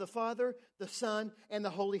name of the Father, the Son, and the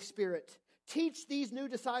Holy Spirit. Teach these new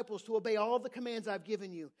disciples to obey all the commands I've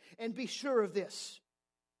given you, and be sure of this.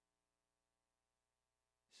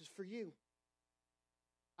 This is for you.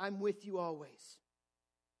 I'm with you always,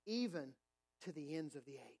 even to the ends of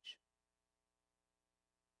the age.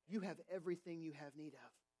 You have everything you have need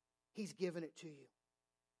of. He's given it to you.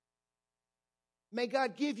 May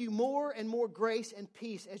God give you more and more grace and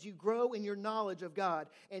peace as you grow in your knowledge of God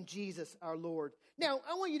and Jesus our Lord. Now,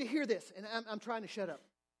 I want you to hear this, and I'm trying to shut up.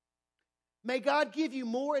 May God give you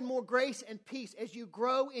more and more grace and peace as you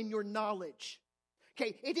grow in your knowledge.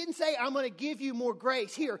 Okay, it didn't say, I'm going to give you more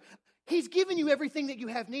grace. Here, He's given you everything that you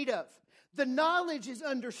have need of. The knowledge is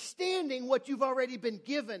understanding what you've already been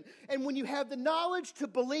given. And when you have the knowledge to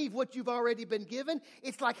believe what you've already been given,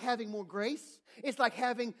 it's like having more grace. It's like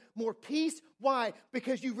having more peace. Why?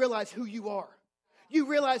 Because you realize who you are. You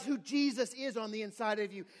realize who Jesus is on the inside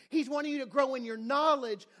of you. He's wanting you to grow in your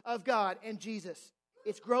knowledge of God and Jesus.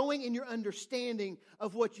 It's growing in your understanding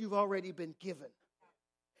of what you've already been given.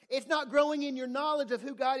 It's not growing in your knowledge of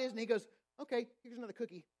who God is. And He goes, okay, here's another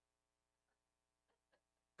cookie.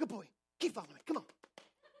 Good boy. Keep following me. Come on.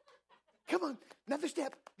 Come on. Another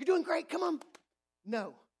step. You're doing great. Come on.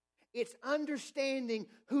 No. It's understanding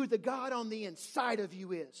who the God on the inside of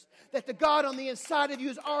you is. That the God on the inside of you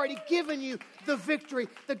has already given you the victory.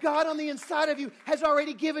 The God on the inside of you has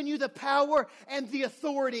already given you the power and the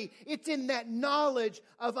authority. It's in that knowledge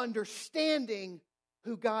of understanding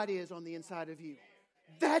who God is on the inside of you.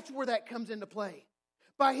 That's where that comes into play.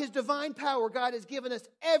 By His divine power, God has given us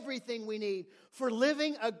everything we need for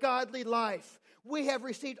living a godly life. We have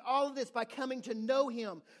received all of this by coming to know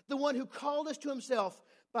Him, the one who called us to Himself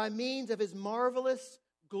by means of His marvelous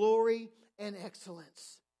glory and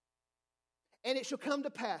excellence. And it shall come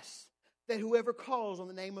to pass that whoever calls on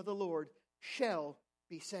the name of the Lord shall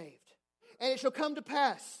be saved. And it shall come to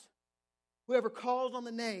pass, whoever calls on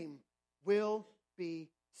the name will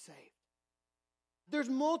be saved. There's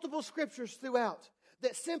multiple scriptures throughout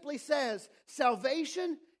that simply says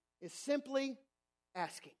salvation is simply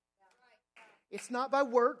asking. It's not by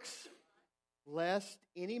works, lest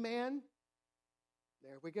any man.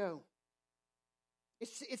 There we go.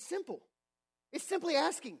 It's simple. It's simply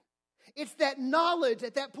asking. It's that knowledge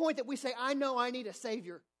at that point that we say, I know I need a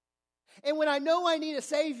Savior. And when I know I need a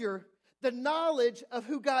Savior, the knowledge of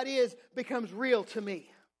who God is becomes real to me.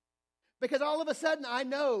 Because all of a sudden I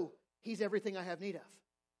know He's everything I have need of.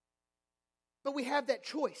 But we have that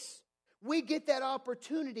choice. we get that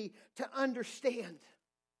opportunity to understand.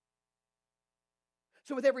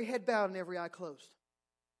 So with every head bowed and every eye closed,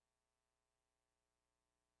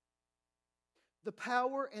 the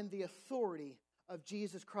power and the authority of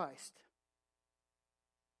Jesus Christ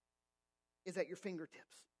is at your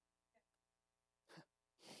fingertips.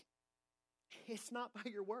 It's not by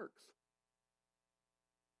your works.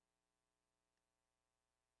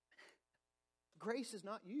 Grace is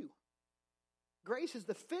not you. Grace is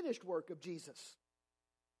the finished work of Jesus.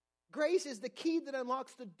 Grace is the key that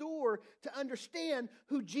unlocks the door to understand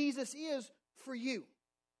who Jesus is for you.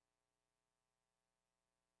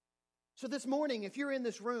 So this morning, if you're in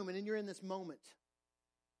this room and you're in this moment,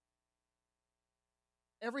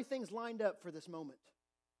 everything's lined up for this moment.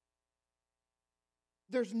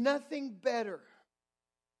 There's nothing better.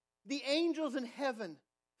 The angels in heaven,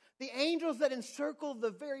 the angels that encircle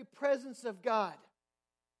the very presence of God,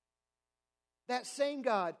 that same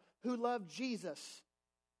God who loved Jesus,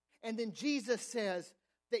 and then Jesus says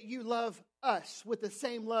that you love us with the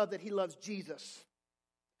same love that He loves Jesus,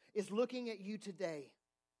 is looking at you today.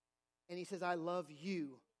 And He says, I love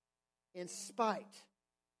you in spite,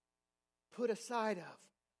 put aside of,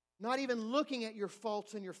 not even looking at your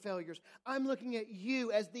faults and your failures. I'm looking at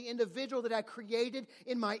you as the individual that I created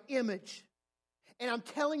in my image. And I'm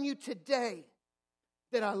telling you today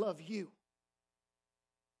that I love you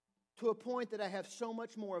to a point that I have so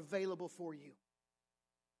much more available for you.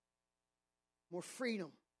 More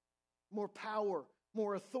freedom, more power,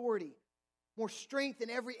 more authority, more strength in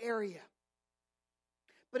every area.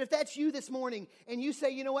 But if that's you this morning and you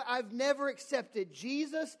say, you know what, I've never accepted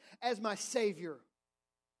Jesus as my Savior,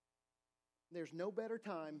 there's no better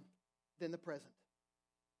time than the present.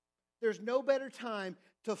 There's no better time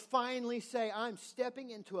to finally say, I'm stepping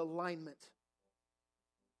into alignment.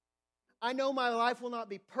 I know my life will not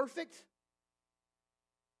be perfect,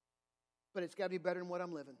 but it's got to be better than what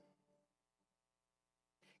I'm living.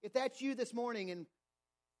 If that's you this morning, and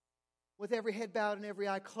with every head bowed and every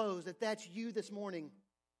eye closed, if that's you this morning,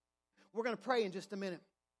 we're going to pray in just a minute.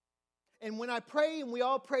 And when I pray and we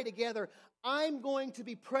all pray together, I'm going to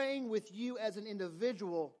be praying with you as an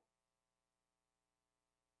individual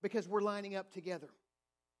because we're lining up together.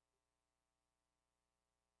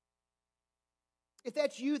 If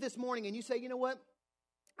that's you this morning and you say, you know what?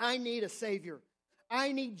 I need a Savior.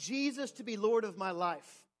 I need Jesus to be Lord of my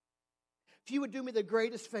life. If you would do me the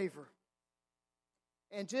greatest favor,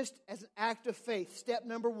 and just as an act of faith, step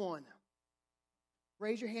number 1,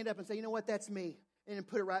 raise your hand up and say, you know what, that's me. And then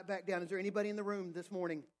put it right back down. Is there anybody in the room this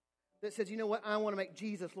morning that says, you know what, I want to make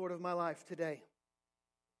Jesus Lord of my life today?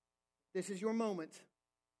 This is your moment.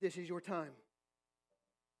 This is your time.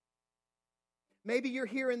 Maybe you're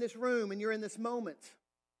here in this room and you're in this moment.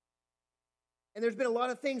 And there's been a lot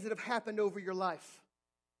of things that have happened over your life.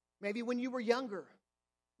 Maybe when you were younger.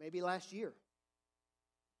 Maybe last year.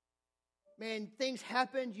 Man, things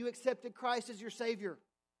happened. You accepted Christ as your Savior.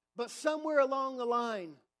 But somewhere along the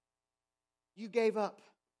line, you gave up.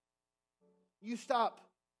 You stopped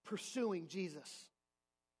pursuing Jesus.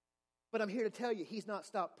 But I'm here to tell you, He's not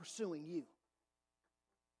stopped pursuing you.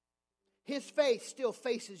 His face still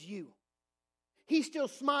faces you. He still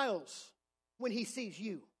smiles when He sees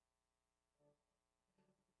you.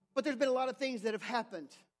 But there's been a lot of things that have happened.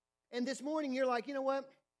 And this morning you're like, you know what?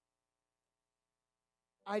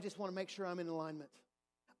 I just want to make sure I'm in alignment.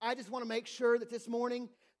 I just want to make sure that this morning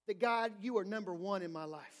that God, you are number 1 in my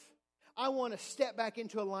life. I want to step back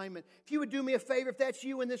into alignment. If you would do me a favor, if that's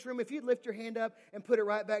you in this room, if you'd lift your hand up and put it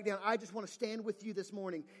right back down, I just want to stand with you this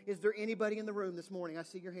morning. Is there anybody in the room this morning? I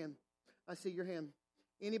see your hand. I see your hand.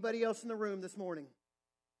 Anybody else in the room this morning?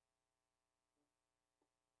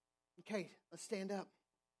 Okay, let's stand up.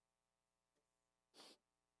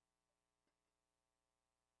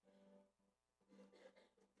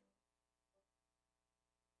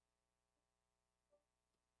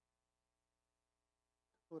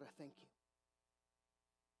 Lord, I thank you.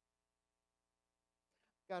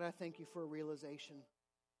 God, I thank you for a realization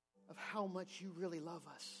of how much you really love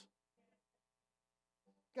us.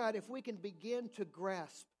 God, if we can begin to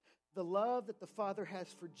grasp the love that the Father has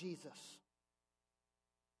for Jesus,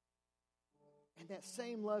 and that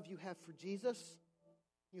same love you have for Jesus,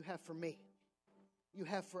 you have for me. You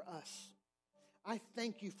have for us. I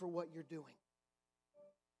thank you for what you're doing.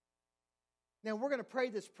 Now, we're going to pray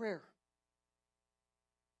this prayer.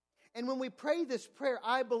 And when we pray this prayer,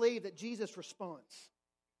 I believe that Jesus responds.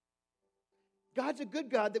 God's a good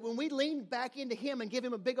God that when we lean back into Him and give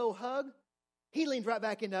Him a big old hug, He leans right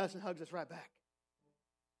back into us and hugs us right back.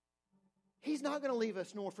 He's not going to leave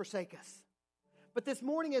us nor forsake us. But this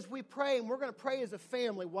morning as we pray, and we're going to pray as a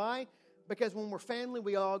family. Why? Because when we're family,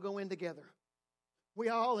 we all go in together. We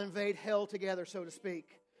all invade hell together, so to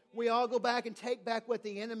speak. We all go back and take back what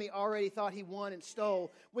the enemy already thought he won and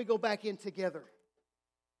stole. We go back in together.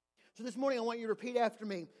 So this morning, I want you to repeat after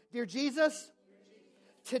me. Dear Jesus,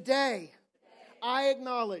 today I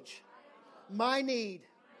acknowledge my need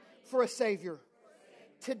for a Savior.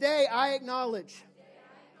 Today I acknowledge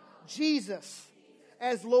Jesus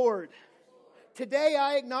as Lord. Today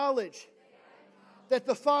I acknowledge that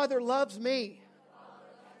the Father loves me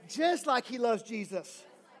just like He loves Jesus.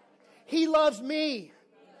 He loves me.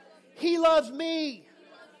 He loves me.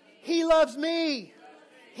 He loves me.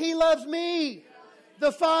 He loves me.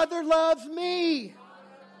 The Father loves me.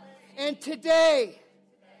 And today,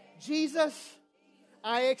 Jesus,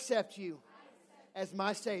 I accept you as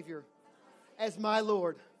my Savior, as my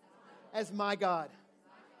Lord, as my God.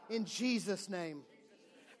 In Jesus' name.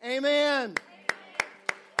 Amen.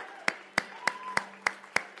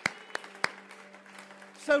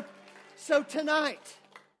 So tonight,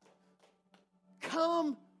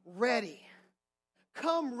 come ready.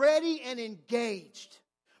 Come ready and engaged.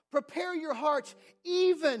 Prepare your hearts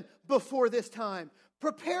even before this time.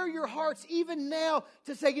 Prepare your hearts even now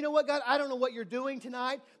to say, you know what, God, I don't know what you're doing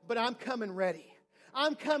tonight, but I'm coming ready.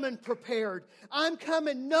 I'm coming prepared. I'm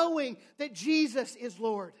coming knowing that Jesus is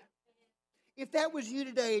Lord. If that was you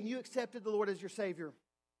today and you accepted the Lord as your Savior,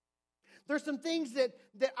 there's some things that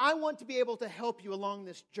I want to be able to help you along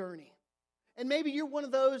this journey. And maybe you're one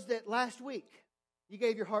of those that last week you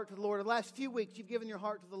gave your heart to the Lord. Or the last few weeks you've given your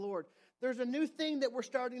heart to the Lord. There's a new thing that we're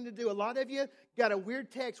starting to do. A lot of you got a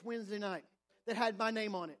weird text Wednesday night that had my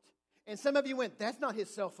name on it. And some of you went, that's not his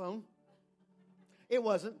cell phone. It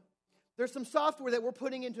wasn't. There's some software that we're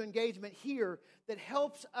putting into engagement here that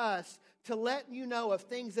helps us to let you know of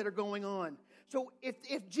things that are going on. So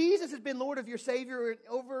if Jesus has been Lord of your Savior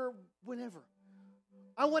over whenever,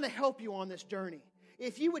 I want to help you on this journey.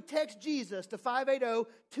 If you would text Jesus to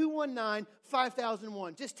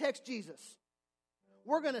 580-219-5001, just text Jesus.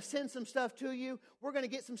 We're going to send some stuff to you. We're going to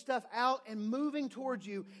get some stuff out and moving towards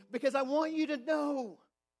you because I want you to know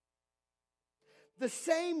the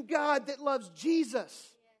same God that loves Jesus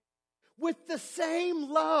with the same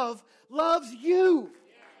love loves you.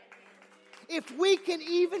 If we can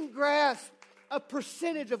even grasp a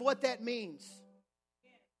percentage of what that means,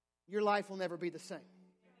 your life will never be the same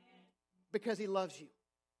because He loves you.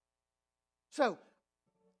 So,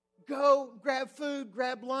 go grab food,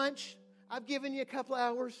 grab lunch. I've given you a couple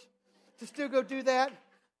hours to still go do that.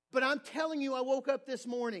 But I'm telling you, I woke up this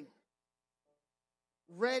morning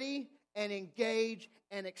ready and engaged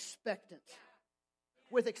and expectant.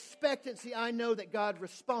 With expectancy, I know that God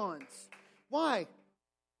responds. Why?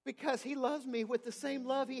 Because He loves me with the same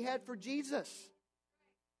love He had for Jesus.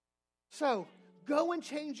 So, go and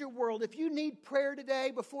change your world. If you need prayer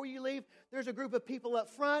today before you leave, there's a group of people up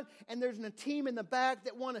front and there's a team in the back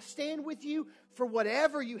that want to stand with you for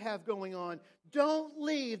whatever you have going on. Don't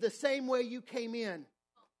leave the same way you came in.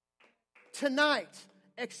 Tonight,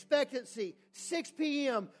 expectancy, 6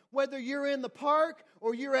 p.m., whether you're in the park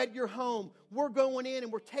or you're at your home, we're going in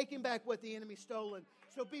and we're taking back what the enemy stolen.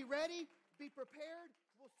 So be ready, be prepared.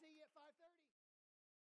 We'll see you at 5:30.